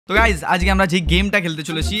তো গাইজ আজকে আমরা যে গেমটা খেলতে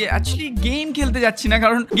চলেছি, অ্যাকচুয়ালি গেম খেলতে যাচ্ছি না,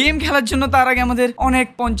 কারণ গেম খেলার জন্য তার আগে আমাদের অনেক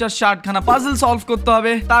 50-60 খানা পাজল সলভ করতে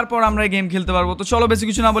হবে, তারপর আমরা গেম খেলতে পারবো। তো চলো বেশি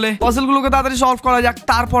কিছু না বলে পাজল গুলোকে তাড়াতাড়ি সলভ করা যাক,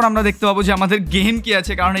 তারপর আমরা দেখতে পাবো যে আমাদের গেম কি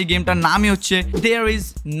আছে, কারণ এই গেমটার নামই হচ্ছে দেয়ার ইজ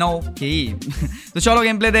নো গেম। তো চলো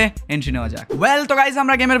গেম প্লেতে এন্ট্রি নেওয়া যাক। ওয়েল তো গাইজ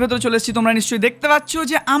আমরা গেমের ভেতরে চলে এসেছি। তোমরা নিশ্চয়ই দেখতে পাচ্ছ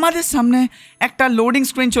যে আমাদের সামনে একটা লোডিং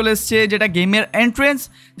স্ক্রিন চলে এসেছে, যেটা গেমের এন্ট্রেন্স,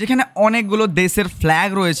 যেখানে অনেকগুলো দেশের ফ্ল্যাগ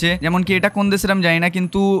রয়েছে। যেমন কি এটা কোন দেশের আমি জানি না,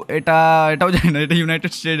 কিন্তু এটাও জানি না, এটা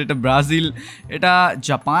ইউনাইটেড স্টেট, এটা ব্রাজিল, এটা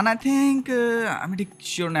জাপান আই থিঙ্ক, আমি ঠিক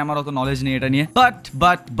শিওর না, আমার অত নলেজ নেই এটা নিয়ে।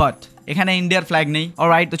 বাট এখানে ইন্ডিয়ার ফ্ল্যাগ নেই।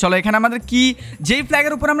 অলরাইট, তো চলো এখানে আমাদের কি, যেই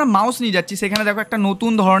ফ্ল্যাগের উপর আমরা মাউস নিয়ে যাচ্ছি সেখানে দেখো একটা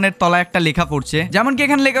নতুন ধরনের তলায় একটা লেখা পড়ছে, যেমন কি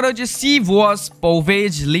এখানে লেখা রয়েছে সি ওয়াস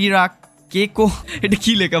পোভেজ লিরাক কেকো। এটা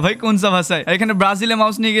কি লেখা ভাই, কোন সা ভাষায়? এখানে ব্রাজিলে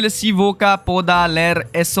মাউস নিয়ে গেলে সিভোকা পোদা লের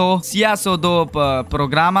এসো সিয়াসো দো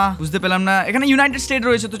প্রোগ্রামা, বুঝতে পেলাম না। এখানে ইউনাইটেড স্টেট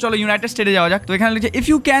রয়েছে, তো চলো ইউনাইটেড স্টেটে যাওয়া যাক। তো এখানে লিখছে if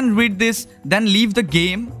you can read this then leave the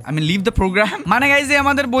game, I mean leave the programme. মানে গাইজ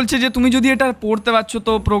আমাদের বলছে যে তুমি যদি এটা পড়তে পারছো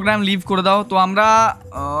তো প্রোগ্রাম লিভ করে দাও। তো আমরা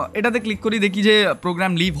এটাতে ক্লিক করি, দেখি যে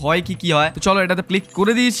প্রোগ্রাম লিভ হয় কি হয়। তো চলো এটাতে ক্লিক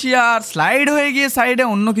করে দিয়েছি, আর স্লাইড হয়ে গিয়ে সাইডে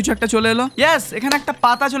অন্য কিছু একটা চলে এলো। ইয়েস, এখানে একটা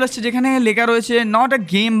পাতা চলে এসেছে যেখানে লেখা রয়েছে not a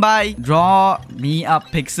game by me a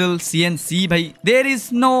pixel CNC ভাই, there is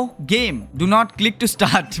no game, do not click to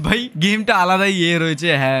start। ভাই গেমটা আলাদাই রয়েছে,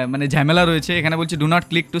 হ্যাঁ মানে ঝামেলা রয়েছে। এখানে বলছে do not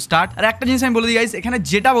click to start। আর একটা জিনিস আমি বলে দিই গাইস, এখানে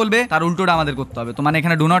যেটা বলবে তার উল্টোটা আমাদের করতে হবে। তো মানে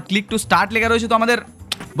এখানে do not click to start লেখা রয়েছে, তো আমাদের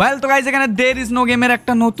ওয়েল তো গাইস এখানে there is no game এর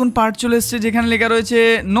একটা নতুন পার্ট চলে এসেছে, যেখানে লেখা রয়েছে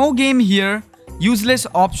no game here, useless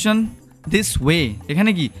option this way।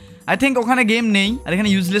 এখানে কি আই থিঙ্ক ওখানে গেম নেই, আর এখানে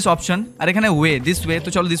ইউজলেস অপশন, আর এখানে ওয়ে দিস ওয়ে। তো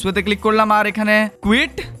চলো দিস ওয়েতে ক্লিক করলাম, আর এখানে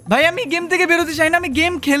কুইট। ভাই আমি গেম থেকে বেরোতে চাই না, আমি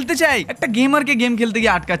গেম খেলতে চাই। একটা গেমারকে গেম খেলতে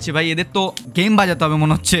গিয়ে আটকাচ্ছে ভাই, এদের তো গেম বাজাতে হবে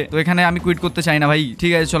মনে হচ্ছে। তো এখানে আমি কুইট করতে চাই না ভাই।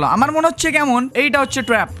 ঠিক আছে চলো, আমার মনে হচ্ছে কেমন এইটা হচ্ছে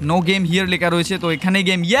ট্র্যাপ, নো গেম হিয়ার লেখা রয়েছে। তো এখানে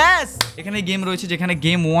গেম, ইয়েস এখানে গেম রয়েছে, যেখানে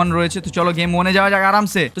গেম 1 রয়েছে। তো চলো গেম 1-এ যাওয়া যাক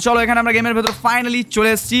আরামসে। তো চলো এখানে আমরা গেমের ভেতর ফাইনালি চলে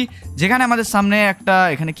এসেছি, যেখানে আমাদের সামনে একটা,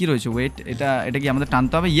 এখানে কি রয়েছে, ওয়েট এটা কি আমাদের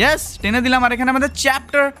টানতে হবে? ইয়েস টেনে দিলাম, আর এখানে আমাদের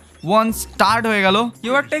চ্যাপ্টার 1 স্টার্ট হয়ে গেল।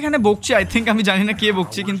 কেউ একটা এখানে বকছে, আই থিঙ্ক, আমি জানি না কে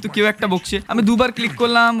বকছে, কিন্তু কেউ একটা বকছে। আমি দুবার ক্লিক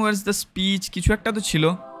করলাম, ওয়ার ইজ দ্য স্পিচ, কিছু একটা তো ছিল।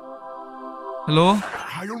 Hello,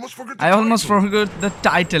 I almost forgot the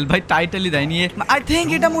title। ভাই টাইটেলই দেয়নি। আই থিঙ্ক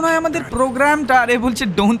এটা মনে হয় আমাদের প্রোগ্রামটা। আরে বলছে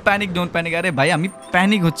ডোন্ট প্যানিক। আরে ভাই আমি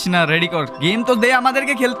প্যানিক হচ্ছি না, রেডি কর, গেম তো দে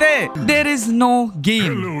আমাদেরকে খেলতে। There is no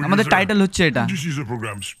game, আমাদের টাইটেল হচ্ছে এটা। This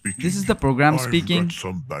is the program speaking.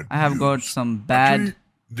 I have got some bad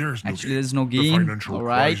actually there's no game. All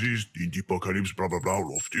right,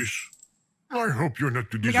 I hope you're not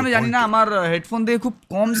too disappointed. আমি জানি না, আমার হেডফোন দিয়ে খুব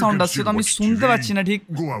কম সাউন্ড আসছে, তো আমি শুনতে পাচ্ছি না ঠিক।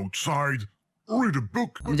 Go outside, read a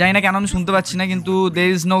book. আমি জানি না কেন আমি শুনতে পাচ্ছি না, কিন্তু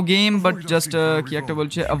there is no game but just কি একটা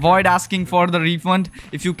বলছে avoid asking for the refund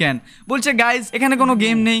if you can। বলছে গাইজ এখানে কোনো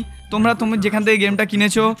গেম নেই, তুমি যেখান থেকে গেমটা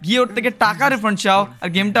কিনেছো গিয়ে ওর থেকে টাকা রিফান্ড চাও, আর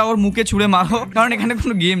গেমটা ওর মুখে ছুঁড়ে মারো, কারণ এখানে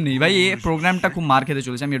কোনো গেম নেই। ভাই এই প্রোগ্রামটা খুব মার খেতে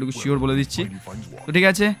চলেছে, আমি এটুকু শিওর বলে দিচ্ছি। তো ঠিক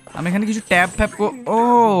আছে, আমি এখানে কিছু ট্যাপ ফ্যাপ ও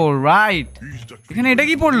রাইট, এখানে এটা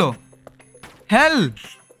কি পড়লো, হেল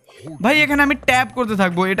ভাই এখানে আমি ট্যাপ করতে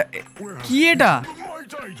থাকবো। এটা কি, এটা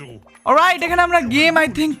অলরাইট, এখানে আমরা গেম আই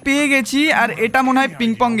থিঙ্ক পেয়ে গেছি, আর এটা মনে হয় পিং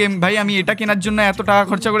পং গেম। ভাই আমি এটা কেনার জন্য এত টাকা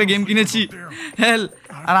খরচা করে গেম কিনেছি, হেল।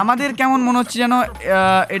 আর আমাদের কেমন মনে হচ্ছে যেন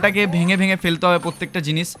এটাকে ভেঙে ভেঙে ফেলতে হবে প্রত্যেকটা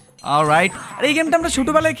জিনিস। অলরাইট, আর এই গেমটা আমরা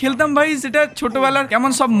ছোটবেলায় খেলতাম ভাই, সেটা ছোটবেলার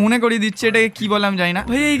কেমন সব মনে করিয়ে দিচ্ছে। এটাকে কি বলে আমি জানি না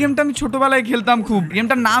ভাই, এই গেমটা আমি ছোটবেলায় খেলতাম খুব।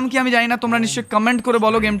 গেমটার নাম কি আমি জানি না, তোমরা নিশ্চয়ই কমেন্ট করে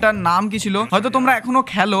বলো গেমটার নাম কি ছিল। হয়তো তোমরা এখনো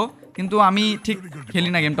খেলো, কিন্তু আমি ঠিক খেলি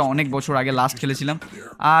না গেমটা, অনেক বছর আগে লাস্ট খেলেছিলাম।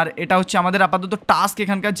 আর এটা হচ্ছে আমাদের আপাতত টাস্ক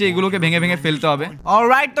এখানকার, যে এগুলোকে ভেঙে ভেঙে ফেলতে হবে।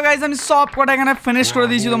 অলরাইট, তো গাইজ আমি সব কটা এখানে ফিনিশ করে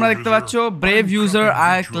দিয়েছি, তোমরা দেখতে পাচ্ছ। ব্রেভ ইউজার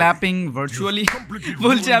আর ক্ল্যাপিং ভার্চুয়ালি,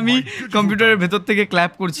 বলছে আমি কম্পিউটারের ভেতর থেকে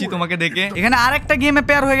ক্ল্যাপ করছি তোমাকে দেখে। এখানে আরেকটা গেমে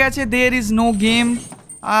পেয়ার হয়ে গেছে, দেয়ার ইজ নো গেম।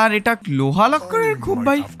 আর এটা লোহা লক্করের খুব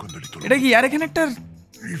ভাই, এটা কি? আর এখানে একটা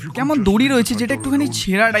কেমন দড়ি রয়েছে, যেটা একটুখানি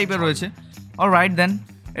ছেঁড়া টাইপের রয়েছে। অলরাইট দেন,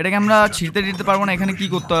 এটাকে আমরা ছিঁড়তে দিতে পারবো না। এখানে কি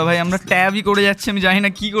করতে হবে ভাই, আমরা ট্যাবই করে যাচ্ছি, আমি জানি না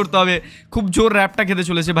কি করতে হবে। খুব জোর র্যাপটা খেতে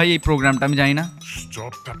চলেছে ভাই এই প্রোগ্রামটা, আমি জানি না।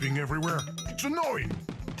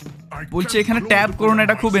 বলছে এখানে ট্যাব করুন,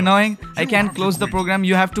 এটা খুব annoying. I can close the programme,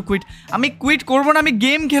 you have to quit. আমি কুইট করবো না, আমি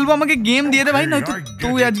গেম খেলবো, আমাকে গেম দিয়ে দে ভাই, নয়তো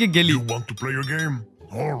তুই আজকে গেলি।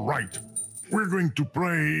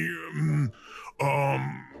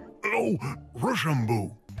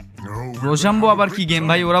 রোজাম্বো আবার কি গেম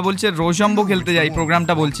ভাই? ওরা বলছে রোজাম্বো খেলতে যাই,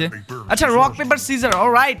 প্রোগ্রামটা বলছে। আচ্ছা, রক পেপার সিজার,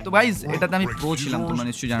 অলরাইট। তো গাইস এটাতে আমি প্রো ছিলাম, তোমরা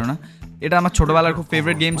নিশ্চয়ই জানো না। এটা আমার ছোটবেলার খুব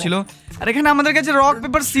ফেভারিট গেম ছিল। আর এখানে আমাদের কাছে রক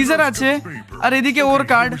পেপার সিজার আছে, আর এদিকে ওর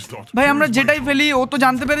কার্ড। ভাই আমরা যেটাই ফেলি ও তো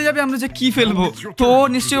জানতে পেরে যাবে আমরা যে কি ফেলবো, তো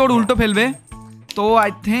নিশ্চয়ই ওর উল্টো ফেলবে। তো আই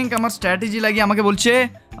থিঙ্ক আমার স্ট্র্যাটেজি লাগিয়ে আমাকে বলছে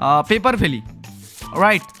পেপার ফেলি,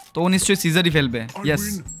 রাইট? তো ও নিশ্চয়ই সিজারই ফেলবে, yes.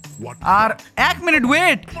 What? R 1 minute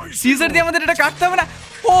wait, caesar দিয়ে আমাদের এটা কাটতে হবে না?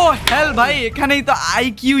 ও হেল ভাই, এখানেই তো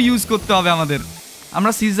আইকিউ ইউজ করতে হবে আমাদের।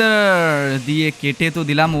 আমরা সিজার দিয়ে কেটে তো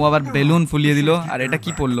দিলাম, ও আবার বেলুন ফুলিয়ে দিল। আর এটা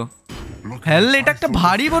কি পড়লো? হেল, এটা একটা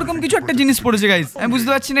ভারী ভরকম কিছু একটা জিনিস পড়েছে গাইস। আমি বুঝতে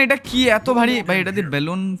পারছি না এটা কি এত ভারী। ভাই এটা দিয়ে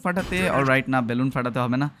বেলুন ফাটাতে, অলরাইট, না বেলুন ফাটাতে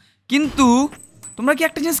হবে না। কিন্তু তোমরা কি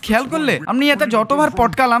একটা জিনিস খেয়াল করলে, আমি এটা যতবার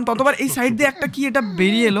পটকালাম ততবার এই সাইড দিয়ে একটা কি এটা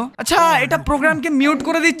বেরিয়ে এলো। আচ্ছা, এটা প্রোগ্রামকে মিউট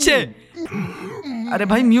করে দিচ্ছে। আরে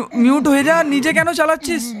ভাই মিউট হয়ে যা, নিজে কেন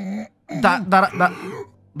চালাচ্ছিস? দাঁড়া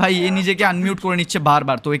ভাই, এ নিজেকে আনমিউট করে নিচ্ছে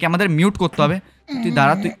বারবার, তো একে আমাদের মিউট করতে হবে। তুই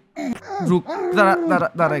দাঁড়া, তুই রুক,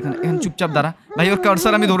 দাঁড়া এখানে চুপচাপ দাঁড়া। ভাই ওর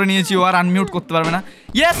কার্সার আমি ধরে নিয়েছি, ও আর আনমিউট করতে পারবে না।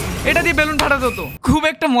 ইয়েস, এটা দিয়ে বেলুন ফাটাতে হতো। খুব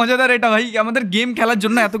একটা মজাদার এটা ভাই, আমাদের গেম খেলার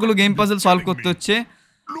জন্য এতগুলো গেম পাজল সলভ করতে হচ্ছে।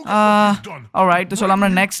 অলরাইট, তো চলো আমরা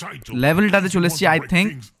নেক্সট লেভেলটাতে চলে এসেছি আই থিঙ্ক।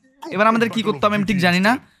 এবার আমাদের কি করতে হবে আমি ঠিক জানি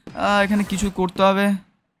না। এখানে কিছু করতে হবে।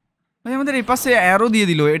 ভাই আমাদের এই পাশে অ্যারো দিয়ে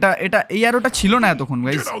দিল, এটা এই অ্যারোটা ছিল না এতক্ষণ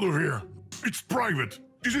guys. Get out of here. It's private.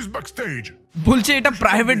 This is backstage. বলছে এটা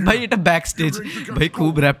প্রাইভেট ভাই, এটা ব্যাক স্টেজ। ভাই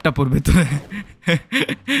খুব র্যাপটা পড়বে তো।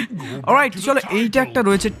 অলরাইট, চলো এইটা একটা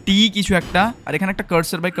রয়েছে টি কিছু একটা, আর এখানে একটা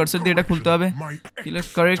কার্সার, ভাই কার্সার দিয়ে এটা খুলতে হবে।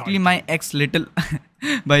 কারেক্টলি মাই এক্স লিটল।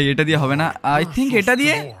 ভাই এটা দিয়ে হবে না, আই থিঙ্ক এটা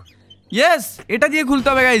দিয়ে, ইয়েস এটা দিয়ে খুলতে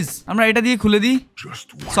হবে গাইজ। আমরা এটা দিয়ে খুলে দিই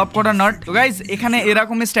সব কটা নাট। তো গাইজ এখানে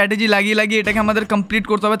এরকমই স্ট্র্যাটেজি লাগিয়ে এটাকে আমাদের কমপ্লিট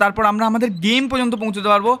করতে হবে, তারপর আমরা আমাদের গেম পর্যন্ত পৌঁছতে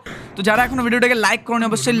পারবো। তো যারা এখনো ভিডিওটাকে লাইক করনি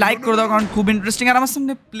অবশ্যই লাইক করে দাও, কারণ খুব ইন্টারেস্টিং। আর আমার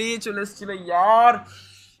সামনে প্লে চলে এসেছিল ইয়ার,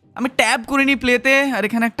 আমি ট্যাব করিনি প্লেতে। আর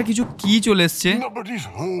এখানে একটা কিছু কি চলে এসছে। Nobody's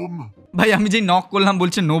home. ভাই আমি যেই নক করলাম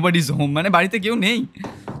বলছে নোবডিজ হোম, মানে বাড়িতে কেউ নেই।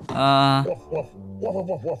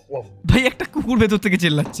 ভাই একটা কুকুর ভেতর থেকে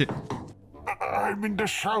চেল্লাচ্ছে, I'm in the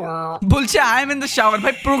shower. বলছে I am in the shower.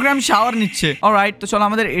 ভাই প্রোগ্রাম শাওয়ার নিচ্ছে। অলরাইট, তো চলো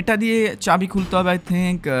আমাদের এটা দিয়ে চাবি খুলতে হবে আই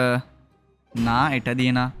থিঙ্ক। না এটা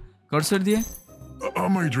দিয়ে না, কার্সার দিয়ে।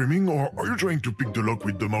 Am I dreaming, or are you trying to pick the lock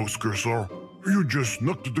with the mouse cursor? You just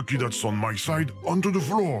knocked the key that's on my side onto the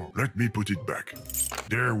floor. Let me put it back.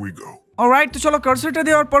 There we go. Alright, তো চলো কার্সারটা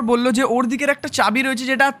দেওয়ার পর বললো যে ওর দিকের একটা চাবি রয়েছে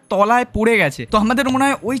যেটা তলায় পড়ে গেছে। তো আমাদের মনে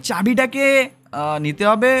হয় ওই চাবিটাকে নিতে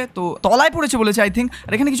হবে। তো তলায় পড়েছে বলেছে আই থিঙ্ক।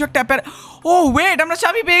 আর এখানে কিছু একটা ও ওয়েট, আমরা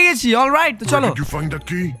চাবি পেয়ে গেছি। অলরাইট, তো চলো। Where did you find that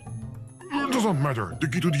key? It doesn't matter. The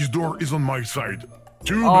key to this door is on my side.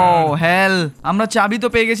 Too O bad. হেল, আমরা চাবি তো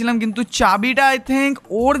পেয়ে গেছিলাম, কিন্তু চাবিটা আই থিঙ্ক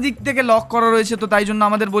ওর দিক থেকে লক করা রয়েছে। তো তাই জন্য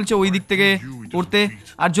আমাদের বলছে ওই দিক থেকে করতে।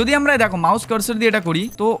 আর যদি আমরা দেখো মাউস কার্সার দিয়ে এটা করি,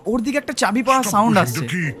 তো ওর দিকে একটা চাবি পড়ার Stop সাউন্ড pushing আসছে।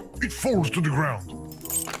 the key. It falls to the ground.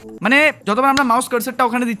 মানে যতবার আমরা মাউস কার্সারটা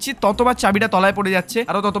ওখানে দিচ্ছি ততবার চাবিটা তলায় পড়ে যাচ্ছে,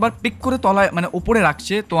 আর ততবার পিক করে তলায় মানে উপরে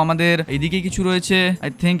রাখছে। তো আমাদের এইদিকে কিছু রয়েছে আই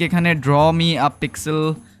থিঙ্ক। এখানে draw me a pixel,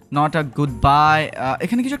 not a good bye.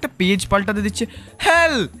 এখানে কিছু একটা পেজ পাল্টাতে দিচ্ছে।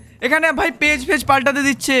 হেল, এখানে ভাই পেজ পাল্টাতে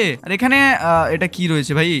দিচ্ছে। আর এখানে এটা কি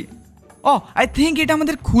রয়েছে ভাই? ও আই থিঙ্ক এটা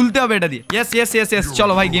আমাদের খুলতে হবে এটা দিয়ে। ইয়েস।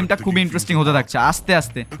 চলো ভাই, গেমটা খুবই ইন্টারেস্টিং হতে থাকছে আস্তে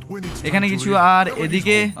আস্তে। এখানে কিছু, আর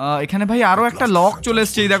এদিকে এখানে ভাই আরো একটা লক চলে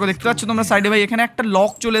এসছে। দেখো দেখতে পাচ্ছ তোমরা সাইডে ভাই, এখানে একটা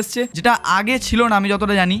লক চলে এসছে যেটা আগে ছিল না আমি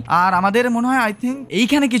যতটা জানি। আর আমাদের মনে হয় আই থিঙ্ক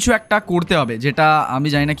এইখানে কিছু একটা করতে হবে, যেটা আমি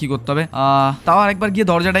জানি না কি করতে হবে। তাও আরেকবার গিয়ে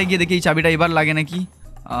দরজাটায় গিয়ে দেখি এই চাবিটা এবার লাগে নাকি।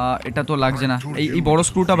 এটা তো লাগছে না, এই বড়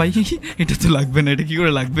স্ক্রুটা ভাই। এটা তো লাগবে না, এটা কি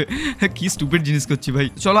করে লাগবে? কি স্টুপিড জিনিস করছি ভাই।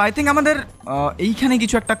 চলো আই থিঙ্ক আমাদের এইখানে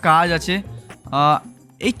কিছু একটা কাজ আছে।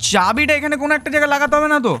 এই চাবিটা এখানে কোনো একটা জায়গায় লাগাতে হবে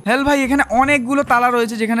না তো? হেল ভাই, এখানে অনেকগুলো তালা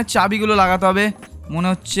রয়েছে যেখানে চাবিগুলো লাগাতে হবে মনে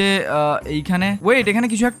হচ্ছে। এইখানে ওয়েট, এখানে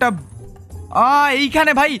কিছু একটা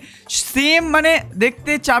এইখানে ভাই সেম মানে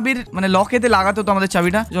দেখতে চাবির মানে লকেতে লাগাতে হতো আমাদের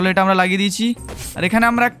চাবিটা। চলো এটা আমরা লাগিয়ে দিয়েছি। আর এখানে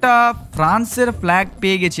আমরা একটা ফ্রান্সের ফ্ল্যাগ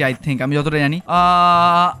পেয়ে গেছি আই থিঙ্ক, আমি যতটা জানি।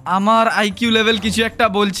 আমার আইকিউ লেভেল কিছু একটা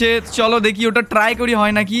বলছে, চলো দেখি ওটা ট্রাই করি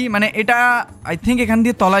হয় নাকি। মানে এটা আই থিঙ্ক এখান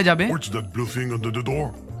দিয়ে তলায় যাবে। What's that blue thing under the door?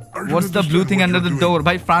 What's the blue thing under the door?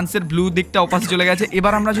 ভাই ফ্রান্সের ব্লু দিকটা ওপাশে চলে গেছে।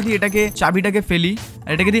 এবার আমরা যদি এটাকে চাবিটাকে ফেলি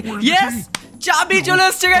আর এটাকে দিই, ইয়েস চাবি চলে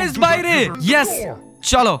আসছে গাইস বাইরে। ইয়েস,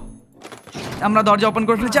 চলো আমরা দরজা ওপেন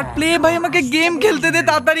করে ফেলেছি। আর প্লে ভাই আমাকে গেম খেলতে দে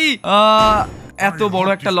তাড়াতাড়ি। এত বড়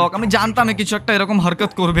একটা লক, আমি জানতাম কিছু একটা এরকম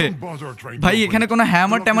হরকত করবে ভাই। এখানে কোনো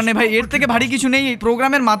হ্যামার ট্যামার নেই ভাই, এর থেকে ভারী কিছু নেই।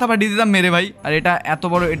 প্রোগ্রামের মাথা ফাটিয়ে দিতাম মেরে ভাই। আর এটা এত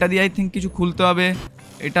বড়, এটা দিয়ে আই থিঙ্ক কিছু খুলতে হবে।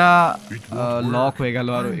 এটা লক হয়ে গেল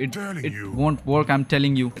আর ইট won't work, I am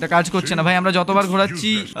telling you. এটা কাজ করছে না ভাই, আমরা যতবার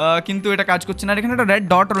ঘোরাচ্ছি কিন্তু এটা কাজ করছে না। আর এখানে একটা রেড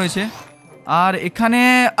ডট রয়েছে। আর এখানে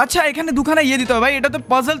আচ্ছা এখানে দুখানা ইয়ে দিতে হবে ভাই। এটা তো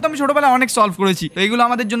পাজল তো আমি ছোটবেলায় অনেক সলভ করেছি, তো এগুলো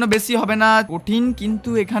আমাদের জন্য বেশি হবে না কঠিন। কিন্তু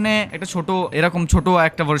এখানে একটা ছোট এরকম ছোট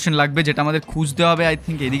একটা ভার্সন লাগবে যেটা আমাদের খুঁজতে হবে। আই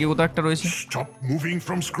থিঙ্ক এদিকে কোথাও একটা রয়েছে। Stop moving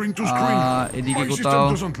from screen to screen. এদিকে My কোথাও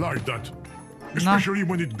system doesn't like that. Especially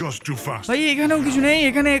when it goes too fast. ভাই এখানেও কিছু নেই।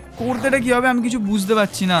 এখানে করতেটা কি হবে আমি কিছু বুঝতে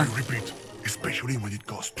পারছি না। I repeat, especially when it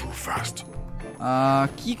goes too fast.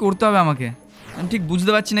 কি করতে হবে আমাকে? আমি ঠিক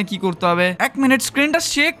বুঝতে পারছি না কি করতে হবে। এক মিনিট, স্ক্রিনটা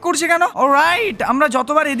শেক করছে কেন? অলরাইট, আমরা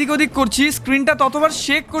যতবার এদিক ওদিক করছি স্ক্রিনটা ততবার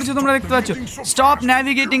শেক করছে, তোমরা দেখতে পাচ্ছ। Stop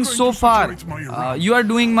ন্যাভিগেটিং so far, you are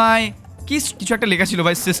doing my কিছু একটা লেখা ছিল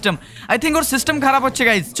ভাই, system. I think or system খারাপ হচ্ছে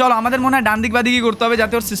গাইজ। চলো আমাদের মনে হয় ডান দিক বাদিকই করতে হবে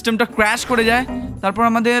যাতে ওর সিস্টেমটা ক্র্যাশ করে যায়। তারপর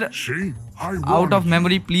আমাদের out of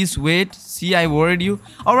memory, please wait, C I word you.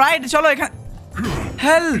 Alright, চলো এখানে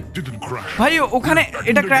হেল্প ভাই, ওখানে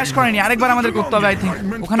এটা ক্র্যাশ করেনি, আরেকবার আমাদের করতে হবে। আই থিঙ্ক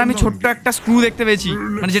ওখানে আমি ছোট্ট একটা স্ক্রু দেখতে পেয়েছি,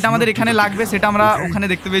 মানে যেটা আমাদের এখানে লাগবে সেটা আমরা ওখানে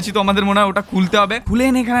দেখতে পেয়েছি। তো আমাদের মনে হয় ওটা খুলতে হবে, খুলে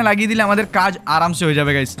এনে এখানে লাগিয়ে দিলে আমাদের কাজ আরামসে হয়ে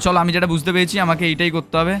যাবে গাইস। চলো আমি যেটা বুঝতে পেরেছি আমাকে এইটাই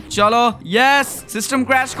করতে হবে। চলো, ইয়েস, সিস্টেম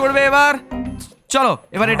ক্র্যাশ করবে এবার। চলো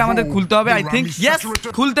এবার এটা আমাদের খুলতে হবে। আই থিঙ্ক ইয়েস,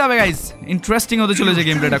 খুলতে হবে গাইস। ইন্টারেস্টিং হতে চলেছে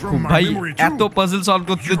গেম প্লেটা খুব ভাই, এত পাজল সলভ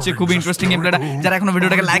করতে হচ্ছে, খুব ইন্টারেস্টিং গেম প্লেটা। যারা এখনো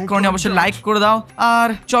ভিডিওটাকে লাইক করনি অবশ্যই লাইক করে দাও। আর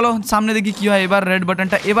চলো সামনে দেখি কি হয়। এবার রেড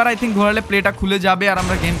বাটনটা এবার আই থিঙ্ক ঘোরালে প্লেটা খুলে যাবে আর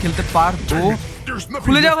আমরা গেম খেলতে পারবো।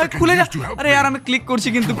 খুলে যাও ভাই, খুলে যা। আরে यार আমি ক্লিক করছি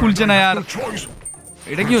কিন্তু খুলছে না यार,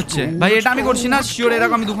 এটা কি হচ্ছে ভাই? এটা আমি করছি না শিওর,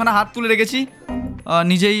 এরকম আমি দুখানা হাত তুলে রেখেছি।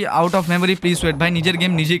 নিজেই out of memory, please wait. ভাই নিজের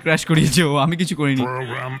গেম নিজেই ক্র্যাশ করিয়েছে ও, আমি কিছু করিনি।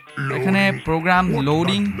 এখানে programme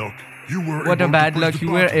loading, what a bad luck, you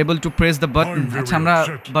were able to press the button. আচ্ছা আমরা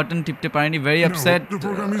বাটন টিপতে পারিনি, very upset. The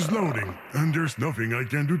program is loading and there's nothing I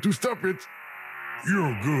can do to stop it.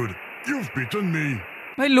 You're good, you've beaten me.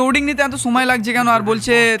 ভাই loading নিতে এত সময় লাগছে কেন? আর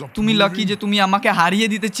বলছে তুমি লাকি যে তুমি আমাকে হারিয়ে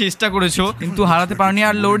দিতে চেষ্টা করেছো কিন্তু হারাতে পারোনি।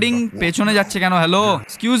 আর লোডিং পেছনে যাচ্ছে কেন? হ্যালো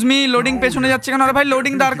এক্সকিউজ মি, লোডিং পেছনে যাচ্ছে কেন? আরে ভাই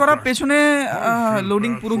লোডিং দাঁড় করা, পেছনে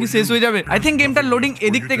লোডিং পুরো কি শেষ হয়ে যাবে? আই থিঙ্ক গেমটার লোডিং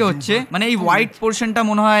এদিক থেকে হচ্ছে, মানে এই হোয়াইট পোর্শনটা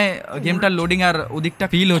মনে হয় গেমটার লোডিং আর ওদিকটা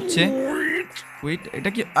ফিল হচ্ছে। ওয়েট, এটা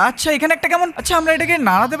কি? আচ্ছা এখানে একটা কেমন, আচ্ছা আমরা এটাকে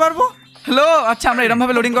নাড়াতে পারবো? হ্যালো, আচ্ছা আমরা এরকম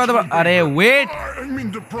ভাবে লোডিং করাতে পারবো। আরে ওয়েট,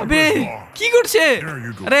 আবে কি করছে?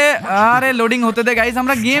 আরে আরে লোডিং হতে দে গাইস,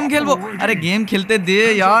 আমরা গেম খেলবো। আরে গেম খেলতে দে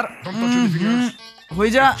यार,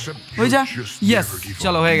 হয়ে যা হয়ে যা। ইয়েস,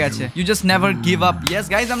 চলো হয়ে গেছে। You just never give up. Yes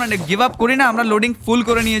guys, আমরা গিভ আপ করি না, আমরা লোডিং ফুল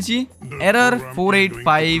করে নিয়েছি। এরর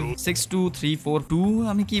 48562342,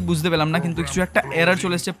 আমি কি বুঝতে পেলাম না কিন্তু কিছু একটা এরর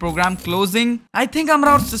চলে এসেছে। প্রোগ্রাম ক্লোজিং, আই থিঙ্ক আমরা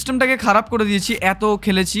ওর সিস্টেমটাকে খারাপ করে দিয়েছি, এত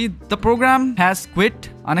খেলেছি। The programme has quit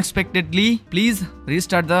unexpectedly, please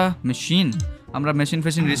restart the machine. আমরা মেশিন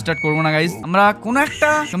ফেশিন রিস্টার্ট করবো না গাইস, আমরা কোনো একটা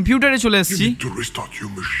কম্পিউটারে চলে এসেছি। To restart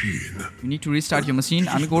your machine. You need to restart your machine.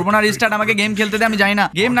 আমি করবো না রিস্টার্ট, আমাকে গেম খেলতে দে। আমি জানি না,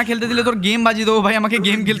 গেম না খেলতে দিলে তোর গেম বাজিয়ে দেবো ভাই। আমাকে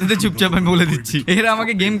গেম খেলতে দে চুপচাপ, আমি বলে দিচ্ছি। এরা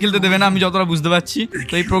আমাকে গেম খেলতে দেবে না, আমি যতটা বুঝতে পারছি।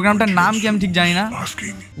 তো এই প্রোগ্রামটার নাম কি আমি ঠিক জানি না।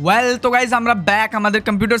 ওয়েল তো গাইস আমরা ব্যাক আমাদের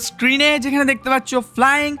কম্পিউটার স্ক্রিনে, যেখানে দেখতে পাচ্ছ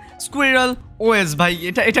ফ্লাইং স্কুইরাল ওএস। ভাই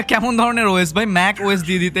এটা কেমন ধরনের ওএস ভাই? ম্যাক ওএস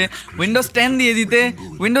দিয়ে দিতে, উইন্ডোজ 10 দিয়ে দিতে,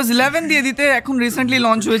 উইন্ডোজ 11 দিয়ে দিতে, এখন রিসেন্টলি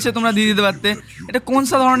লঞ্চ হয়েছে, তোমরা দিয়ে দিতে পারতে। এটা কোন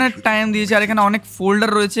সা ধরনের টাইম দিয়েছে? আর এখানে অনেক ফোল্ডার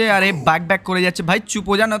রয়েছে, আর এই ব্যাক করে যাচ্ছে। ভাই চুপ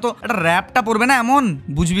হয়ে যা, না তো এটা র্যাপটা পড়বে না এমন,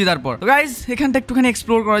 বুঝবি তারপর। তো গাইস এখানটা একটুখানি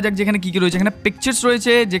এক্সপ্লোর করা যাক, যেখানে কি কি রয়েছে। এখানে পিকচার্স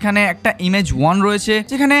রয়েছে, যেখানে একটা ইমেজ 1 রয়েছে,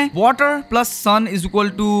 যেখানে water plus sun is equal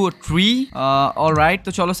to tree. Alright,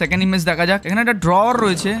 তো চলো সেকেন্ড ইমেজ দেখা যাক। এখানে একটা ড্রয়ার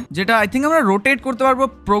রয়েছে, যেটা আই থিঙ্ক আমরা রোটেট করতে পারবো।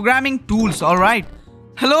 Programming tools, alright.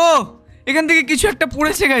 হ্যালো, এখান থেকে কিছু একটা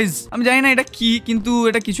পড়েছে গাইজ, আমি জানি না এটা কি, কিন্তু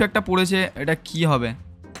এটা কিছু একটা পড়েছে। এটা কি হবে?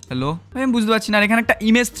 হ্যালো, আমি বুঝতে পারছি না। আর এখানে একটা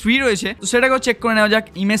ইমেজ 3 রয়েছে, তো সেটাকেও চেক করে নেওয়া যাক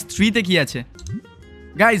ইমেজ 3-তে কি আছে।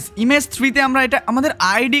 গাইজ ইমেজ 3-তে আমরা, এটা আমাদের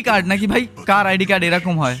আইডি কার্ড নাকি ভাই? কার আইডি কার্ড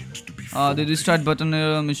এরকম হয়? the restart button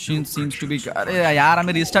machine seems to be, আরে यार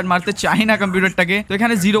আমি রিস্টার্ট মারতে চাই না কম্পিউটারটাকে। তো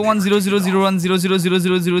এখানে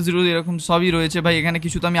 010001000000 এরকম সবই রয়েছে ভাই, এখানে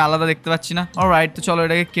কিছু তো আমি আলাদা দেখতে পাচ্ছি না। অলরাইট, তো চলো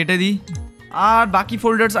এটাকে কেটে দিই। আর বাকি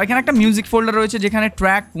ফোল্ডারস, এখানে একটা মিউজিক ফোল্ডার রয়েছে, যেখানে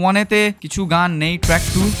ট্র্যাক 1-এতে কিছু গান নেই, ট্র্যাক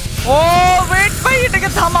 2। ও ওয়েট ভাই, এটাকে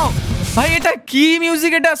থামাও ভাই, এটা কি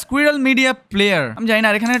মিউজিক? এটা স্কুইরাল মিডিয়া প্লেয়ার, আমি জানি না।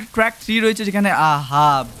 আর এখানে ট্র্যাক 3 রয়েছে, যেখানে আহা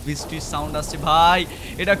বৃষ্টির সাউন্ড আসছে ভাই।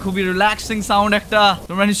 এটা খুবই রিল্যাক্সিং সাউন্ড একটা,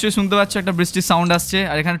 তোমরা নিশ্চয়ই শুনতে পাচ্ছ একটা বৃষ্টির সাউন্ড আসছে।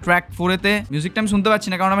 আর এখানে ট্র্যাক 4-এতে মিউজিকটা আমি শুনতে পাচ্ছি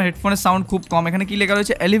না, কারণ আমার হেডফোনের সাউন্ড খুব কম। এখানে কি লেখা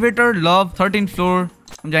রয়েছে? এলিভেটর লাভ 13th ফ্লোর,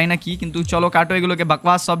 আমি জানি না কি, কিন্তু চলো কাটো এগুলোকে,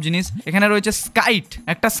 বাকওয়াস সব জিনিস। এখানে রয়েছে স্কাইট,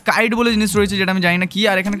 একটা স্কাইট বলে জিনিস রয়েছে, যেটা আমি জানি না কি।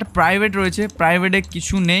 আর এখানে একটা প্রাইভেট রয়েছে, প্রাইভেটে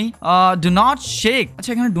কিছু নেই। ডু নট শেক, আচ্ছা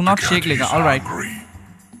এখানে ডু নট শেক লেখা। Alright,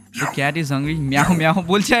 The cat is hungry, Miao Miao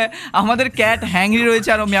বলছে। আমাদের ক্যাট হ্যাংরি রয়েছে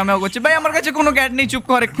আর ও মিয়াও মিয়াও করছে। ভাই আমার কাছে কোনো ক্যাট নেই, চুপ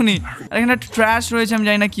কর এক্ষুনি। আর এখানে ট্র্যাশ রয়েছে, আমি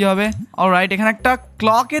জানি না কি হবে। অলরাইট, এখানে একটা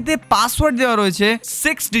ক্লকেতে পাসওয়ার্ড দেওয়া রয়েছে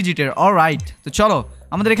 6 ডিজিটের। অলরাইট, তো চলো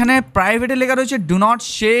আমাদের এখানে প্রাইভেটে লেখা রয়েছে do not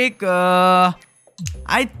shake.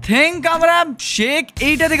 I think আমরা শেক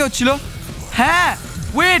এইটা থেকে হচ্ছিল। হ্যাঁ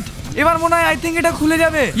ওয়েট, এবার মনে হয় আই থিঙ্ক এটা খুলে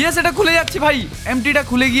যাবে। ইয়েস, এটা খুলে যাচ্ছে ভাই। এমটিটা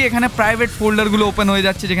খুলে গিয়ে এখানে প্রাইভেট ফোল্ডারগুলো ওপেন হয়ে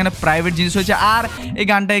যাচ্ছে, যেখানে প্রাইভেট জিনিস রয়েছে। আর এই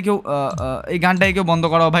গানটাকে কেউ বন্ধ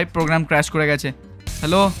করাও ভাই, প্রোগ্রাম ক্র্যাশ করে গেছে।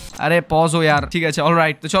 হ্যালো, আরে পজ ও यार, ঠিক আছে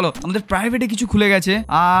অলরাইট। তো চলো আমাদের প্রাইভেটে কিছু খুলে গেছে,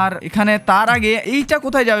 আর এখানে তার আগে এইটা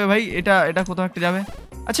কোথায় যাবে ভাই? এটা কোথাও একটা যাবে।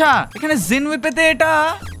 আচ্ছা, এখানে জিনওয়েপেতে এটা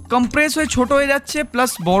কম্প্রেস হয়ে ছোট হয়ে যাচ্ছে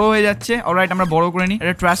প্লাস বড় হয়ে যাচ্ছে। অলরাইট, আমরা বড় করে নিই,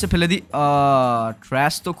 এটা ট্র্যাশে ফেলে দিই।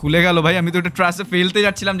 ট্র্যাশ তো খুলে গেল ভাই, আমি তো এটা ট্র্যাশে ফেলতে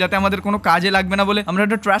যাচ্ছিলাম যাতে আমাদের কোনো কাজে লাগবে না বলে আমরা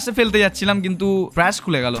এটা ট্র্যাশে ফেলতে যাচ্ছিলাম, কিন্তু ট্র্যাশ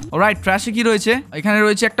খুলে গেল। অলরাইট, ট্র্যাশে কি রয়েছে? এখানে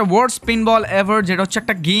রয়েছে একটা ওয়ার্ড স্পিন বল এভার, যেটা হচ্ছে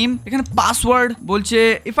একটা গেম। এখানে পাসওয়ার্ড বলছে,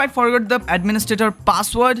 if I forget the administrator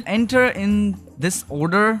password enter in this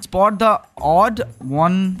order, spot the odd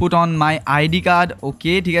one, put on my ID card.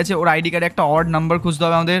 ওকে, ঠিক আছে, ওর আইডি কার্ডে একটা অড নাম্বার খুঁজতে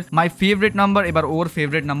হবে আমাদের। মাই ফেভারিট নাম্বার, এবার ওর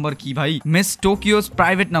ফেভারিট নাম্বার কি ভাই? Miss টোকিওস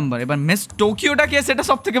private number. এবার মিস টোকিওটা কে, সেটা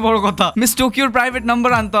সব থেকে বড় কথা। মিস টোকিওর প্রাইভেট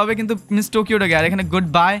নাম্বার আনতে হবে, কিন্তু মিস টোকিওটা কে? আর এখানে good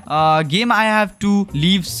bye, game I have to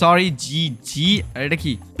leave, sorry জি। এটা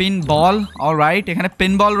কি? পিন বল। অলরাইট, এখানে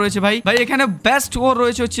পিন বল রয়েছে ভাই। এখানে বেস্ট ওর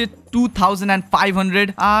রয়েছে হচ্ছে 2500,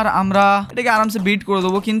 আর আমরা এটাকে আরামসে বিট করে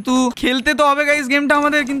দেবো, কিন্তু খেলতে তো হবে গাইস গেমটা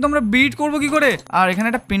আমাদের, কিন্তু আমরা বিট করবো কি করে? আর এখানে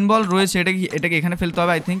একটা পিন বল রয়েছে, এটাকে এখানে ফেলতে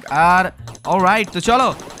হবে আই থিঙ্ক। আর অলরাইট, তো চলো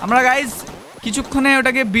আমরা গাইস কিছুক্ষণে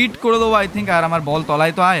ওটাকে বিট করে দেবো আই থিঙ্ক। আর আমার বল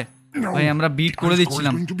তলায় তো আয় ভাই, আমরা বিট করে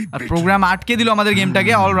দিচ্ছিলাম আর প্রোগ্রাম আটকে দিল আমাদের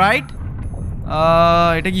গেমটাকে। অলরাইট,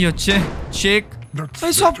 এটা কি হচ্ছে? চেক,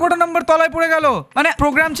 এই সব কটা নাম্বার তলায় পড়ে গেল, মানে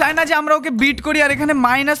প্রোগ্রাম চায় না যে আমরা ওকে বিট করি, আর এখানে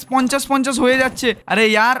 -50 হয়ে যাচ্ছে। আরে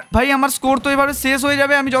ইয়ার ভাই, আমার স্কোর তো এভাবে শেষ হয়ে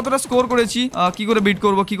যাবে, আমি যতটা স্কোর করেছি। কি করে বিট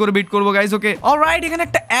করবো গাইস ওকে? অলরাইট, এখানে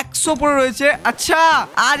একটা 100 পড়ে রয়েছে। আচ্ছা,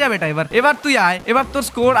 আ যাবে এটা, এবার তুই আয়, এবার তোর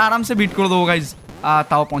স্কোর আরামসে বিট করে দেবো গাইস।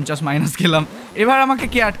 তাও 50 মাইনাস খেলাম। এবার আমাকে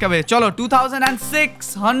কে আটকাবে? চলো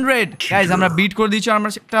 2600 গাইস, আমরা বিট করে দিয়েছি, আমরা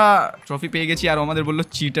একটা ট্রফি পেয়ে গেছি। আর আমাদের বললো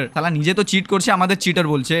চিটার, শালা নিজে তো চিট করছে, আমাদের চিটার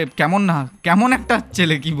বলছে। কেমন একটা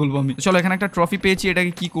ছেলে, কি বলবো আমি। চলো, এখানে একটা ট্রফি পেয়েছি,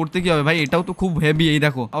 এটাকে কি করতে কি হবে ভাই? এটাও তো খুব হেভি, এই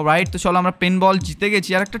দেখো। অলরাইট, তো চলো আমরা পেন বল জিতে গেছি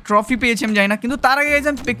আর একটা ট্রফি পেয়েছি, আমি জানি না। কিন্তু তার আগে গাইস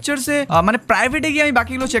আমি পিকচারসে মানে প্রাইভেটে গিয়ে আমি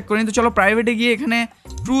বাকিগুলো চেক করি। তো চলো প্রাইভেটে গিয়ে এখানে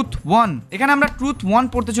ট্রুথ 1, এখানে আমরা ট্রুথ 1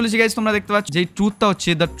 পড়তে চলেছি গাইস। তোমরা দেখতে পাচ্ছ যে ট্রুথটা হচ্ছে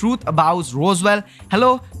the truth about রোজওয়েল। Hello,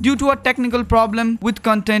 due to a technical problem with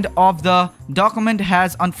content of the document has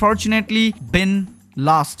unfortunately been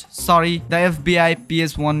lost. Sorry, the FBI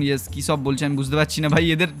PS1 yes কি সব বলছে আমি বুঝতে পারছি না ভাই,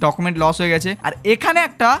 এদের ডকুমেন্ট লস হয়ে গেছে। আর এখানে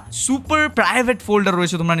একটা সুপার প্রাইভেট ফোল্ডার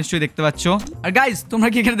রয়েছে, তোমরা নিশ্চয়ই দেখতে পাচ্ছ। আর গাইস, তোমরা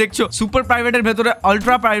কি এখানে দেখছো? সুপার প্রাইভেটের ভেতরে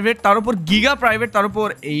আলট্রা প্রাইভেট, তার উপর গিগা প্রাইভেট, তার উপর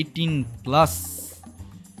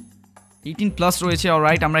 18+ রয়েছে।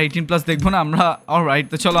 অলরাইট, আমরা 18+ দেখবো না আমরা। অলরাইট,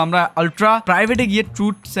 তো চলো আমরা আলট্রা প্রাইভেটে গিয়ে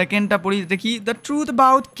ট্রুথ সেকেন্ডটা পড়ি, দেখি the truth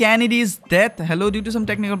about ক্যানেডিজ death. Hello, due to some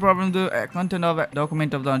technical problem the content of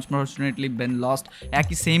document of the unfortunately bin lost.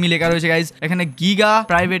 একই সেমই লেখা রয়েছে গাইজ। এখানে গিগা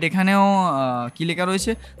প্রাইভেট, এখানেও কি লেখা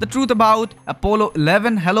রয়েছে? The truth about Apollo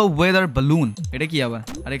 11 hello weather বালুন। এটা কি আবার?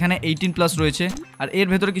 আর এখানে 18+ রয়েছে, আর এর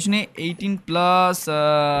ভেতরে কিছু নেই। 18+।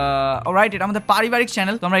 অলরাইট, এটা আমাদের পারিবারিক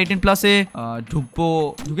চ্যানেল, তো আমরা 18+-এ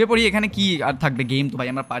ঢুকে পড়ি। এখানে কি আর থাকবে? গেম তো ভাই,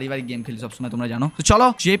 আমরা পারিবারিক গেম খেলি সবসময়, তোমরা জানো। তো চলো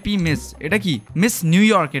জেপি মিস, এটা কি? মিস নিউ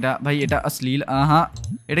ইয়র্ক, এটা ভাই এটা অশ্লীল।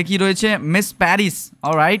 এটা কি রয়েছে? Miss Paris.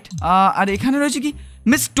 অলরাইট, আর এখানে রয়েছে কি?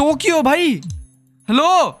 মিস টোকিও ভাই। হ্যালো,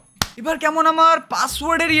 এবার কেমন আমার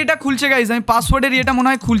পাসওয়ার্ডের ইয়েটা খুলছে গাইজ, আমি পাসওয়ার্ডের ইয়েটা মনে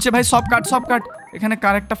হয় খুলছে ভাই। সব কাট। এখানে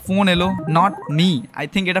কার একটা ফোন এলো, নট মি, আই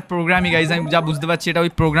থিঙ্ক এটা প্রোগ্রামই গাইজ, আমি যা বুঝতে পারছি এটা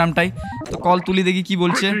ওই প্রোগ্রামটাই। তো কল তুলি দেখি কি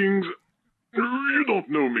বলছে। You don't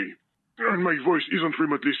know me. And my voice isn't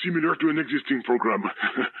remotely similar to an existing program.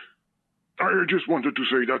 I just wanted to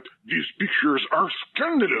say that these pictures are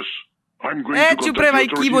scandalous. চুপ রে ভাই,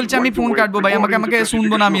 কি বলছে? আমি ফোন কাটবো ভাই, আমাকে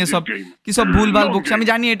শুনবো না আমি এসব কি সব ভুলভাল বকছে। আমি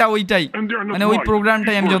জানি এটা ওইটাই, মানে ওই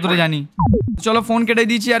প্রোগ্রামটাই আমি যতটা জানি। চলো ফোন কেটে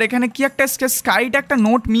দিয়েছি। আর এখানে কি একটা স্কাইটা একটা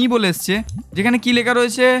নোট মি বলে এসছে, যেখানে কি লেখা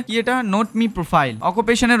রয়েছে? কি এটা? Note me profile.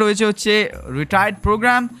 অকুপেশনে রয়েছে হচ্ছে retired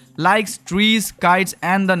programme, likes trees kites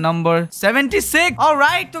and the number 76।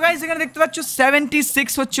 Alright, তো গাইস এখানে দেখতে পাচ্ছ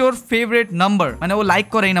 76 হচ্ছে ওর ফেভারিট নাম্বার, মানে ও লাইক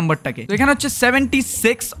করে এই নাম্বারটাকে। তো এখানে হচ্ছে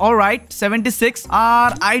 76। অলরাইট, 76। আর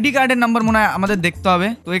আইডি কার্ডের নাম্বার মনে হয় আমাদের দেখতে হবে।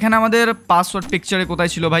 তো এখানে আমাদের পাসওয়ার্ড পিকচারে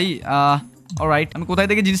কোথায় ছিল ভাই? অলরাইট, আমি কোথায়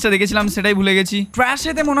থেকে জিনিসটা দেখেছিলাম সেটাই ভুলে গেছি।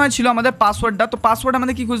 ট্র্যাশেতে মনে হয় ছিল আমাদের পাসওয়ার্ডটা। তো পাসওয়ার্ড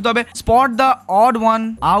আমাদের কি খুঁজতে হবে? Spot the odd one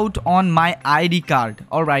out on my ID card.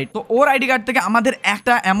 Alright, তো ওর আইডি কার্ড থেকে আমাদের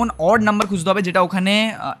একটা এমন অড নাম্বার খুঁজতে হবে যেটা ওখানে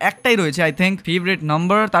একটাই রয়েছে আই থিঙ্ক, ফেভারিট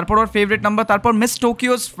নাম্বার, তারপর ওর ফেভারিট নাম্বার, তারপর মিস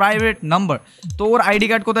টোকিওস প্রাইভেট নাম্বার। তো ওর আইডি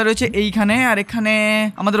কার্ড কোথায় রয়েছে? এইখানে। আর এখানে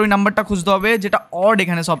আমাদের ওই নাম্বারটা খুঁজতে হবে যেটা অড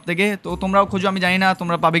এখানে সব থেকে। তো তোমরাও খোঁজো, আমি জানি না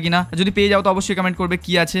তোমরা পাবে কিনা। যদি পেয়ে যাও তো অবশ্যই কমেন্ট করবে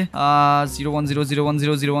কি আছে।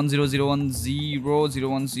 010010001001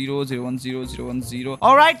 01000100010।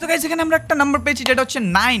 অলরাইট, তো গাইস এখানে আমরা একটা নাম্বার পেয়েছি যেটা হচ্ছে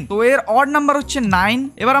 9। তো এর অড নাম্বার হচ্ছে 9।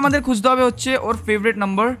 এবার আমাদের খুঁজতে হবে হচ্ছে ওর ফেভারিট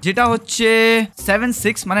নাম্বার যেটা হচ্ছে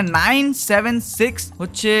 76, মানে 976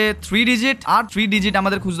 হচ্ছে 3 ডিজিট, আর 3 ডিজিট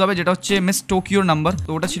আমাদের খুঁজতে হবে যেটা হচ্ছে মিস টোকিওর নাম্বার। তো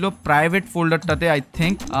ওটা ছিল প্রাইভেট ফোল্ডারটাতে আই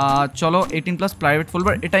থিঙ্ক। চলো 18+ প্রাইভেট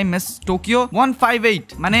ফোল্ডার, এটাই মিস টোকিও 158,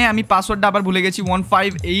 মানে আমি পাসওয়ার্ডটা আবার ভুলে গেছি।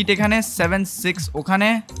 158 এখানে, 76 ওখানে,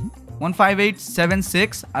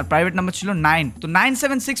 15876 আর প্রাইভেট নাম্বার ছিল 9। তো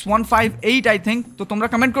 976158 আই থিঙ্ক। তো তোমরা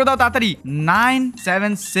কমেন্ট করে দাও তাড়াতাড়ি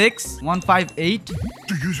 976158।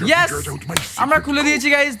 ইয়েস, আমরা খুলে দিয়েছি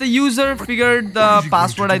guys. The user figured the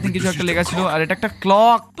password, I think কিছু একটা লেখা ছিল। আর এটা একটা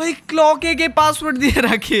ক্লক, ভাই ক্লকে কে পাসওয়ার্ড দিয়ে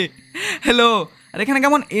রাখে? হ্যালো, আর এখানে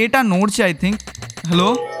কেমন এটা নড়ছে আই থিঙ্ক। হ্যালো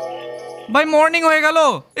ভাই, মর্নিং হয়ে গেল।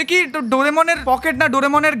 এ কি ডোরেমনের পকেট না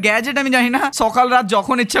ডোরেমনের গ্যাজেট? আমি জানি না, সকাল রাত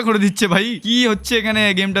যখন ইচ্ছা করে দিচ্ছে। ভাই কি হচ্ছে এখানে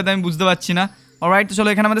গেমটাতে আমি বুঝতে পারছি না। অলরাইট, তো চলো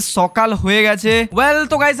এখানে আমাদের সকাল হয়ে গেছে। ওয়েল,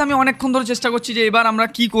 তো গাইস আমি অনেকক্ষণ ধরে চেষ্টা করছি যে এবার আমরা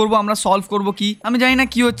কি করব, আমরা সলভ করব কি, আমি জানি না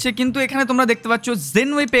কি হচ্ছে। কিন্তু এখানে তোমরা দেখতে পাচ্ছ জেন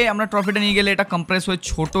ওয়েপে আমরা ট্রফিটা নিয়ে গেলে এটা কম্প্রেস হয়ে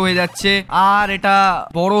ছোট হয়ে যাচ্ছে আর এটা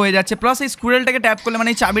বড় হয়ে যাচ্ছে। প্লাস এই স্কুরেলটাকে ট্যাপ করলে, মানে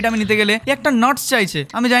এই চাবিটা আমি নিতে গেলে একটা নাটস চাইছে।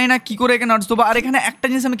 আমি জানি না কি করে একে নাটস দেবো। আর এখানে একটা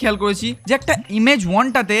জিনিস আমি খেয়াল করেছি যে একটা ইমেজ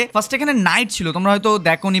 1টাতে ফার্স্ট এখানে নাইট ছিল, তোমরা হয়তো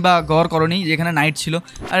দেখোনি বা গড় করোনি যে এখানে নাইট ছিল,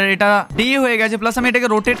 আর এটা ডে হয়ে গেছে। প্লাস আমি এটাকে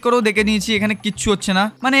রোটেট করেও দেখে নিয়েছি, এখানে কিচ্ছু হচ্ছে না।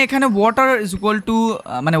 মানে এখানে ওয়াটার ইজ ইকুয়াল টু,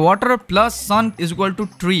 মানে water plus sun is equal to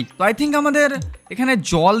tree. তো আই থিঙ্ক আমাদের এখানে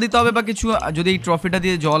জল দিতে হবে বা কিছু, যদি এই ট্রফিটা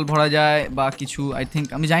দিয়ে জল ভরা যায় বা কিছু। আই থিঙ্ক,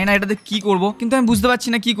 আমি জানি না এটাতে কি করব, কিন্তু আমি বুঝতে পারছি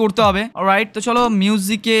না কি করতে হবে। অলরাইট, তো চলো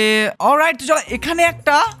মিউজিকে। অলরাইট, তো চলো এখানে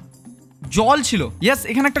একটা জল ছিল। ইয়েস,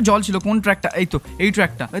 এখানে একটা জল ছিল। কোন ট্র্যাকটা? এই তো এই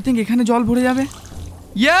ট্র্যাকটা। আই থিঙ্ক এখানে জল ভরে যাবে।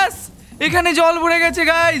 ইয়েস, এখানে জল ভরে গেছে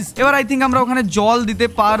গাইস। এবার আই থিঙ্ক আমরা ওখানে জল দিতে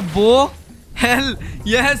পারবো। হেল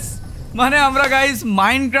ইয়েস, মানে আমরা গাইস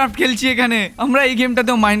মাইনক্রাফট খেলছি এখানে। আমরা এই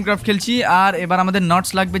গেমটাতেও মাইনক্রাফট খেলছি। আর এবার আমাদের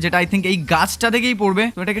নটস লাগবে, যেটা আই থিঙ্ক এই গাছটা থেকেই পড়বে।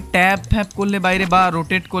 তো এটাকে ট্যাপ ফ্যাপ করলে বাইরে বা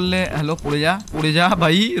রোটেট করলে, হ্যালো পড়ে যা পড়ে যা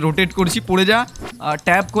ভাই, রোটেট করছি পড়ে যা,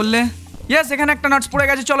 ট্যাপ করলে। ইয়েস, এখানে একটা নটস পড়ে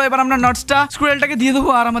গেছে। চলো এবার আমরা নটসটা স্কুরেলটাকে দিয়ে দেবো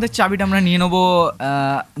আর আমাদের চাবিটা আমরা নিয়ে নেবো।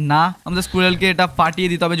 না, আমাদের স্কুরেলকে এটা ফাটিয়ে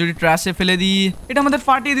দিতে হবে। যদি ট্র্যাশে ফেলে দিই, এটা আমাদের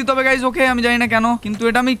ফাটিয়ে দিতে হবে গাইজ। ওকে, আমি জানি না কেন, কিন্তু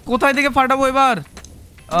এটা আমি কোথায় থেকে ফাটাবো এবার?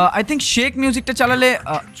 আই থিঙ্ক শেক মিউজিকটা চালালে।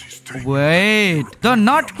 Wait, the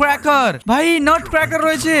not cracker. ভাই নট ক্র্যাকার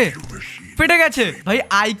রয়েছে, ফেটে গেছে। ভাই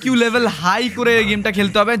আইকিউ লেভেল হাই করে এই গেমটা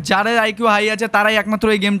খেলতে হবে। যাদের আইকিউ হাই আছে তারাই একমাত্র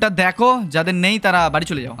এই গেমটা দেখো, যাদের নেই তারা বাড়ি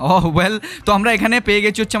চলে যাও। ওয়েল, তো আমরা এখানে পেয়ে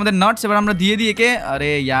গেছি হচ্ছে আমাদের নটস। এবার আমরা দিয়ে দিই একে। আরে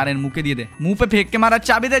ইয়ার, এর মুখে দিয়ে দে, মুখে ফেঁকে মারা।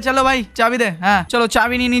 চাবি দে, চলো ভাই চাবি দে। হ্যাঁ চলো,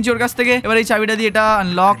 চাবি নিয়ে নিয়েছি ওর কাছ থেকে। এবার এই চাবিটা দিয়ে এটা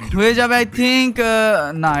আনলক হয়ে যাবে আই থিঙ্ক।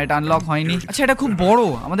 না, এটা আনলক হয়নি। আচ্ছা, এটা খুব বড়,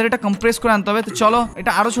 আমাদের এটা কম্প্রেস করে আনতে হবে। তো চলো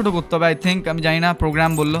এটা আরো ছোট করতে হবে আই থিঙ্ক, আমি জানি না,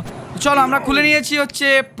 প্রোগ্রাম বললো। চলো আমরা খুলে নিয়েছি হচ্ছে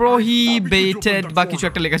প্রহিবিটেড বা কিছু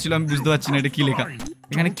একটা লেখা ছিল, আমি বুঝতে পারছি না এটা কি লেখা।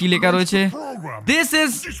 এখানে কি লেখা রয়েছে? This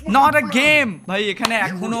is not a game. ভাই এখানে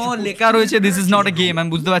এখনো লেখা রয়েছে this is not a game, আমি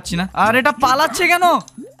বুঝতে পারছি না। আর এটা পালাচ্ছে কেন?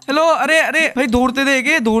 হ্যালো, আরে আরে ভাই ধরতে দে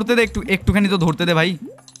একে, ধরতে দে, একটুখানি তো ধরতে দে ভাই।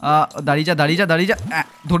 দাঁড়িয়ে যা দাঁড়িয়ে যা দাঁড়িয়ে যা।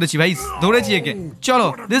 ধরেছি ভাই, ধরেছি একে। চলো,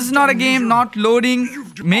 this is not a game, not loading,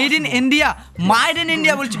 made in India. Made in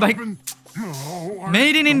India বলছি ভাই,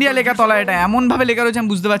 মেড ইন ইন্ডিয়া লেখা তলা, এটা এমন ভাবে লেখা রয়েছে আমি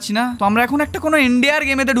বুঝতে পারছি না। তো আমরা এখন একটা কোনো ইন্ডিয়ার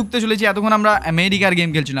গেমেতে ঢুকতে চলেছি, এতক্ষণ আমরা আমেরিকার গেম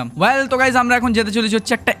খেলছিলাম। ওয়েল, তো গাইজ আমরা এখন যেতে চলেছি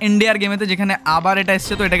হচ্ছে একটা ইন্ডিয়ার গেমেতে, যেখানে আবার এটা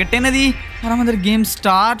এসছে। তো এটাকে টেনে দিই আর আমাদের গেম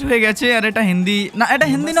স্টার্ট হয়ে গেছে। আর এটা হিন্দি না, এটা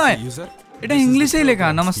হিন্দি নয়, এটা ইংলিশেই লেখা।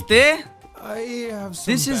 Namaste,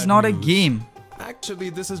 this is not a game. Actually,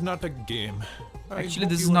 this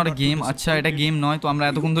is not a game. আচ্ছা, এটা গেম নয়। তো আমরা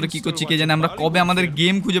এতক্ষণ ধরে কি করছি কে জানে, আমরা কবে আমাদের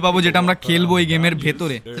গেম খুঁজে পাবো যেটা আমরা খেলবো এই গেমের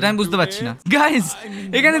ভেতরে, সেটা আমি বুঝতে পারছি না। গাইস,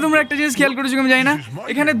 এখানে তোমরা একটা জিনিস খেয়াল করেছো আমি জানি না,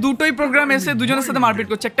 এখানে দুটোই প্রোগ্রাম এসে দুজনের সাথে মারপিট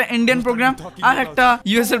করছে। একটা ইন্ডিয়ান প্রোগ্রাম আর একটা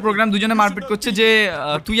ইউএস এর প্রোগ্রাম, দুজনে মারপিট করছে যে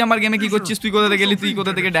তুই আমার গেমে কি করছিস, তুই কোথা থেকে গেলি, তুই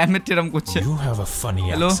কোথা থেকে ড্যামেজ এরকম করছে। You have a funny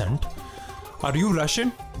accent. Are you Russian?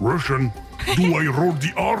 Russian? Do I roll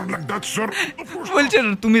the R like that, sir? বলছে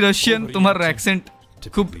তুমি রাশিয়ান, তোমার অ্যাকসেন্ট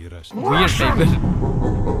খুব উইয়ার্ড টাইপের।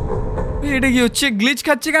 এটা কি হচ্ছে? গ্লিচ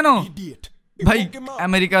খাচ্ছে কেন ভাই?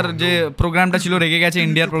 আমেরিকার যে প্রোগ্রামটা ছিল রেগে গেছে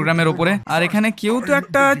ইন্ডিয়ার প্রোগ্রামের উপরে। আর এখানে কেউ তো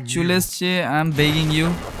একটা চলে এসছে, I am begging you.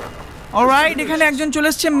 Alright, এখানে একজন চলে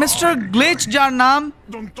এসছে, মিস্টার গ্লিচ, যার নাম।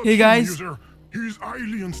 হে গাইস,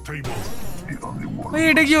 ভাই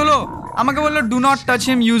এটা কি হলো? আমাকে বললো do not touch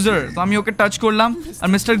him user, তো আমি ওকে টাচ করলাম আর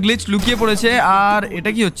মিস্টার গ্লিচ লুকিয়ে পড়েছে। আর এটা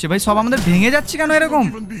কি হচ্ছে ভাই? সব আমাদের ভেঙে যাচ্ছে কেন এরকম?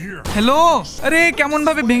 হ্যালো, আরে কেমন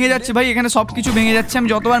ভাবে ভেঙে যাচ্ছে ভাই? এখানে সবকিছু ভেঙে যাচ্ছে। আমি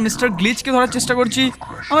যতবার মিস্টার গ্লিচকে ধরার চেষ্টা করছি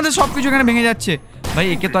আমাদের সবকিছু এখানে ভেঙে যাচ্ছে। ভাই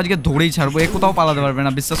একে তো আজকে ধরেই ছাড়বো, এ কোথাও পালাতে পারবে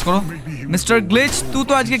না, বিশ্বাস করো। মিস্টার গ্লিচ, তুই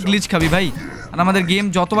তো আজকে গ্লিচ খাবি ভাই। আর আমাদের গেম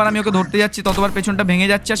যতবার আমি ওকে ধরতে যাচ্ছি ততবার পেছনটা ভেঙে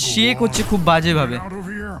যাচ্ছে আর শেক হচ্ছে খুব বাজে ভাবে।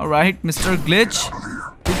 অলরাইট মিস্টার গ্লিচ,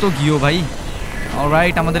 তুই তো গিয়েও ভাই।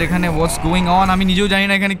 অলরাইট, আমাদের এখানে হোয়াটস গোয়িং অন, আমি নিজেও জানি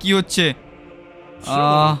না এখানে কি হচ্ছে।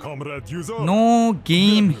 নো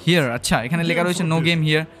গেম হিয়ার, আচ্ছা এখানে লেখা রয়েছে no game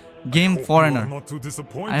here, game foreigner.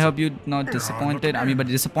 I hope you not disappointed. আমি বাট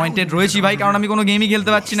ডিসঅ্যাপয়েন্টেড রয়েছি ভাই, কারণ আমি কোনো গেমই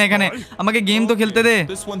খেলতে পারছি না এখানে। আমাকে গেম তো খেলতে দে।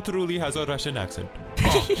 This one truly has a Russian accent.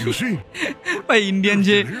 You see? ভাই ইন্ডিয়ান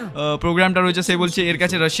যে প্রোগ্রামটা রয়েছে সে বলছে এর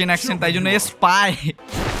কাছে রাশিয়ান অ্যাকসেন্ট, তাই জন্য এ স্পাই।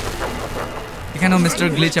 এখানেও মিস্টার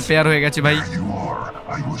গ্লিচ অ্যাপেয়ার হয়ে গেছে ভাই।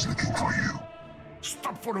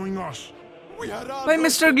 Stop following us. ভাই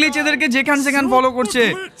মিস্টার গ্লিচ এদেরকে যেখান সেখান ফলো করছে,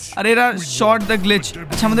 আর এরা শর্ট দ্য গ্লিচ।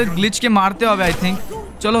 আচ্ছা আমাদের গ্লিচকে মারতে হবে আই থিঙ্ক।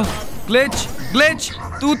 চলো গ্লিচ, গ্লিচ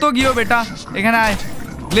তুই তো গিয়েও বেটা, এখানে আয়।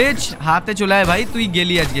 গ্লিচ হাতে চলে আয় ভাই, তুই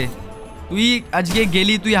গেলি আজকে,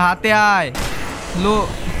 তুই হাতে আয়। লো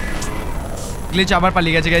গ্লিচ আবার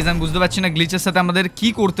পালিয়ে গেছে গাইজ, আমি বুঝতে পারছি না গ্লিচের সাথে আমাদের কি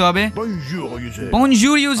করতে হবে।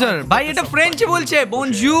 বনজুর ইউজার, ভাই এটা ফ্রেঞ্চে বলছে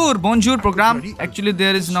বনজুর programme. Actually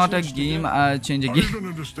there is not a game, change A game.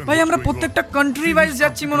 ভাই আমরা প্রত্যেকটা কান্ট্রি ওয়াইজ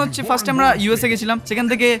যাচ্ছি মনে হচ্ছে। ফার্স্ট আমরা ইউএসএ গেছিলাম, সেখান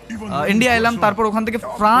থেকে ইন্ডিয়া এলাম, তারপর ওখান থেকে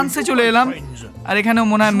ফ্রান্সে চলে এলাম, আর এখানেও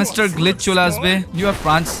মনে হয় মিস্টার গ্লিচ চলে আসবে। You R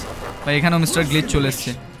France. ভাই এখানেও মিস্টার গ্লিচ চলে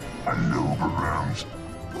এসছে।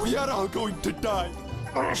 We are all going to die.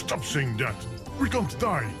 Stop saying that. We can't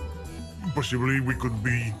die. Possibly we could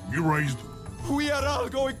be erased. We are all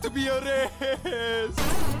going to be erased.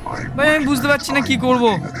 ভাই আমি বুঝতে পারছি না কি করব।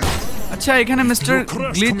 আচ্ছা এখানে মিস্টার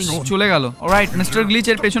গ্লিচ চলে গেল। অলরাইট মিস্টার গ্লিচ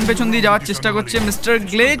এর পেছন দিয়ে যাওয়ার চেষ্টা করছে। মিস্টার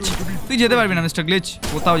গ্লিচ তুই যেতে পারবি না, মিস্টার গ্লিচ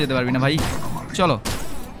কোথাও যেতে পারবি না ভাই। চলো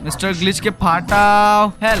মিস্টার গ্লিচকে ফাটাও।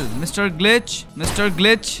 হেল মিস্টার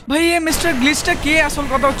গ্লিচ ভাই, এই মিস্টার গ্লিচটা কে? আসল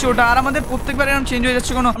কথা হচ্ছে ওটা। আর আমাদের প্রত্যেকবার এরকম চেঞ্জ হয়ে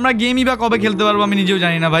যাচ্ছে, কোনো আমরা গেমই বা কবে খেলতে পারবো আমি নিজেও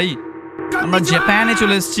জানি না ভাই। আমরা জাপানে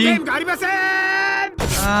চলে এসেছি,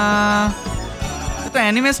 তো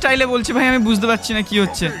অ্যানিমে স্টাইলে বলছে ভাই, আমি বুঝতে পারছি না কি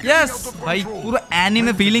হচ্ছে। ইয়েস ভাই পুরো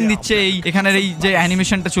অ্যানিমে ফিলিং দিচ্ছে এই এখানের এই যে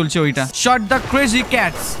অ্যানিমেশনটা চলছে ওইটা। Shot the crazy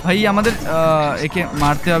cats. ভাই আমাদের একে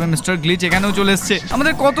মারতে হবে। মিস্টার গ্লিচ এখানেও চলে এসছে।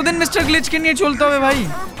 আমাদের কতদিন মিস্টার গ্লিচকে নিয়ে চলতে হবে ভাই?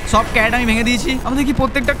 সব ক্যাট আমি ভেঙে দিয়েছি। আমাদের কি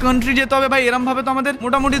প্রত্যেকটা কান্ট্রি যেতে হবে ভাই? এরম ভাবে তো আমাদের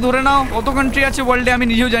মোটামুটি ধরে নাও কত কান্ট্রি আছে ওয়ার্ল্ডে আমি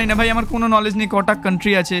নিজেও জানি না ভাই, আমার কোনো নলেজ নেই কটা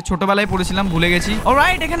কান্ট্রি আছে। ছোটবেলায় পড়েছিলাম, ভুলে গেছি।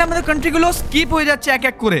 অলরাইট এখানে আমাদের কান্ট্রিগুলো স্কিপ হয়ে যাচ্ছে এক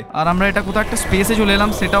এক করে, আর আমরা এটা কোথাও একটা স্পেসে চলে এলাম,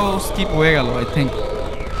 সেটাও স্কিপ হয়ে গেল আই থিঙ্ক।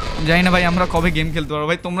 জানি না ভাই আমরা কবে গেম খেলতে পারবো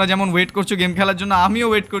ভাই। তোমরা যেমন ওয়েট করছো গেম খেলার জন্য, আমিও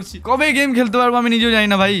ওয়েট করছি কবে গেম খেলতে পারবো আমি নিজেও জানি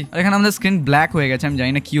না ভাই। আর এখানে আমাদের স্ক্রিন ব্ল্যাক হয়ে গেছে, আমি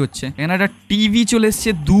জানি না কি হচ্ছে। এখানে একটা টিভি চলে এসছে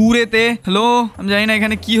দূরেতে। হ্যালো, আমি জানি না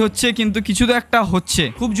এখানে কি হচ্ছে, কিন্তু কিছু তো একটা হচ্ছে,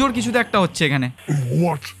 খুব জোর কিছু তো একটা হচ্ছে এখানে।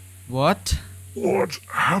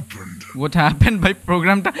 What happened ভাই?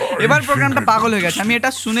 প্রোগ্রামটা এবার প্রোগ্রামটা পাগল হয়ে গেছে। আমি এটা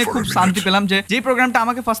শুনে খুব শান্তি পেলাম যে যেই প্রোগ্রামটা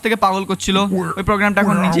আমাকে ফার্স্ট থেকে পাগল করছিল, ওই প্রোগ্রামটা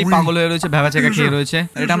এখন নিজেই পাগল হয়ে রয়েছে, ভ্যাবাচাকা খেয়ে রয়েছে।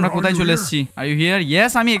 এটা আমরা কোথায় চলে এসেছি? Are you here?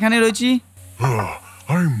 ইয়েস আমি এখানে রয়েছি।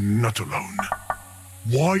 I'm not alone.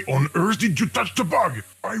 Why on earth did you touch the bug?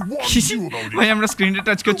 I warned you about it. ভাই আমরা স্ক্রিনটা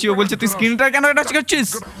টাচ করছি, ও বলছে তুই স্ক্রিনটা কেন টাচ করছিস?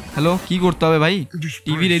 হ্যালো, কি করতে হবে ভাই?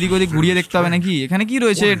 টিভির এদিক ওদিক ঘুরিয়ে দেখতে হবে নাকি? এখানে কি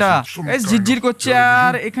রয়েছে? এটা ঝিরঝির করছে,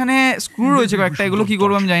 আর এখানে স্ক্রু রয়েছে কয়েকটা। এগুলো কি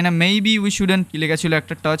করবো আমি জানি না। মেবি উই শুডেন্ট, কি লেখা ছিল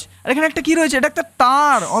একটা টাচ। আর এখানে একটা কি রয়েছে? এটা একটা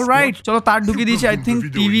তার। অলরাইট চলো তার ঢুকিয়ে দিয়েছি। আই থিঙ্ক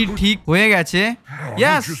টিভি ঠিক হয়ে গেছে।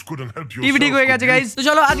 ইয়েস টিভি ঠিক হয়ে গেছে গাইস। তো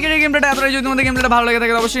চলো আজকের এই গেমটা এতটাই। যদি তোমাদের গেমটা ভালো লাগে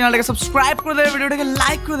থাকে অবশ্যই চ্যানেলটাকে সাবস্ক্রাইব করে দেবে, ভিডিওটাকে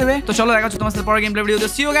লাইক করে দেবে। তো চলো দেখা হচ্ছে তোমার সাথে পরের গেম প্লে ভিডিওতে।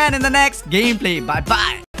 See you again in the next gameplay. Bye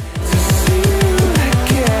bye.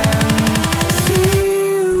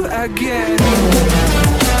 Again.